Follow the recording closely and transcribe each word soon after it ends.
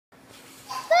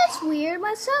That's weird.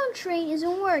 My sound train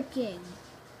isn't working.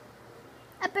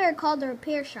 I better call the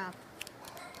repair shop.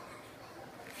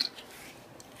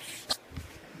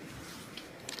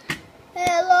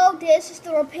 Hello, this is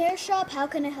the repair shop. How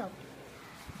can I help?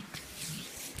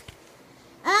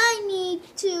 I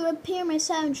need to repair my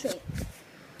sound train.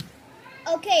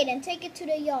 Okay, then take it to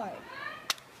the yard.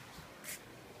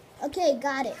 Okay,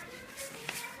 got it.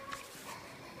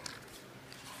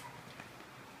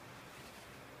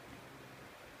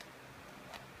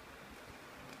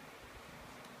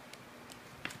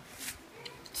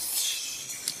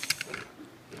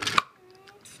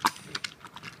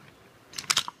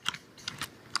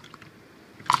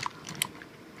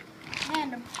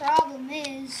 And the problem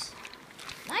is,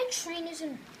 my train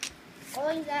isn't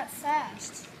going that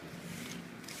fast.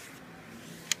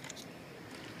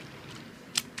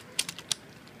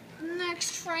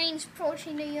 Next train's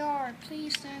approaching the yard.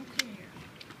 Please stand clear.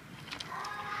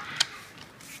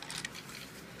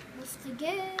 Lift the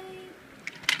gate.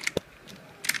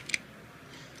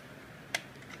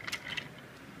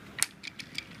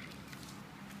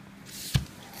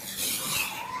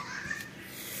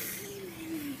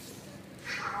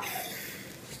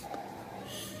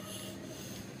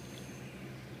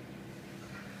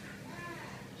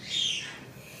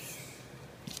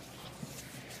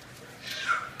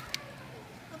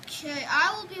 Okay,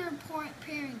 I will be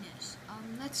repairing this.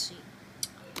 Let's see.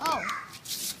 Oh,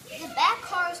 the back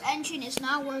car's engine is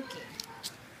not working.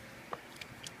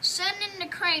 Send in the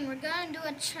crane. We're going to do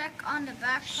a check on the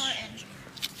back car engine.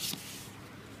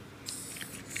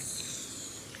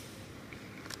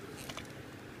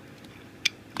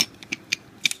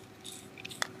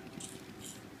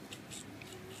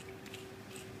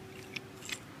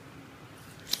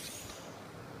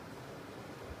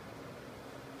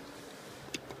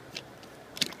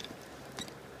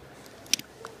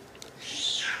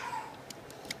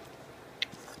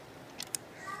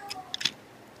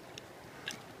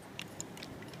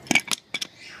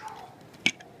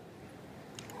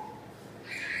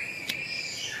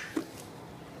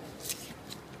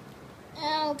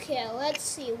 Okay, let's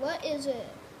see. What is it?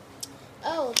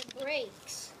 Oh, the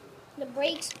brakes. The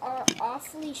brakes are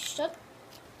awfully shut.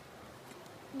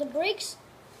 The brakes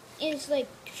is like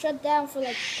shut down for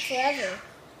like forever.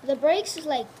 The brakes is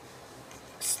like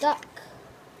stuck.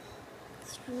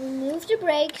 Let's remove the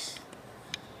brakes.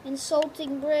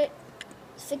 Insulting brake.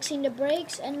 Fixing the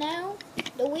brakes, and now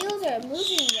the wheels are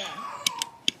moving again.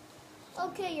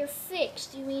 Okay, you're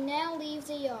fixed. You may now leave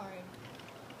the yard.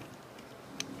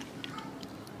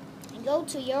 Go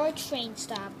to your train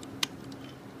stop.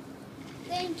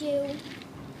 Thank you.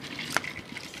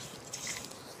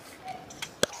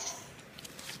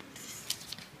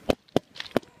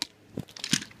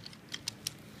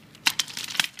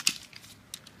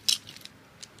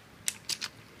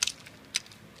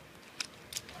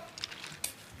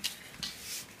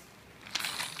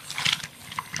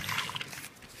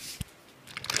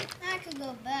 I could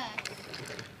go back.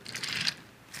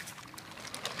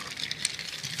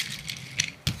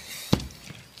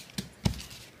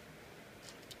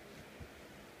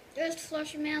 Just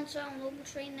Flushing Mountain Zone, local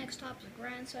train next stop is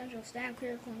Grand Central, stand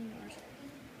clear, clean yours.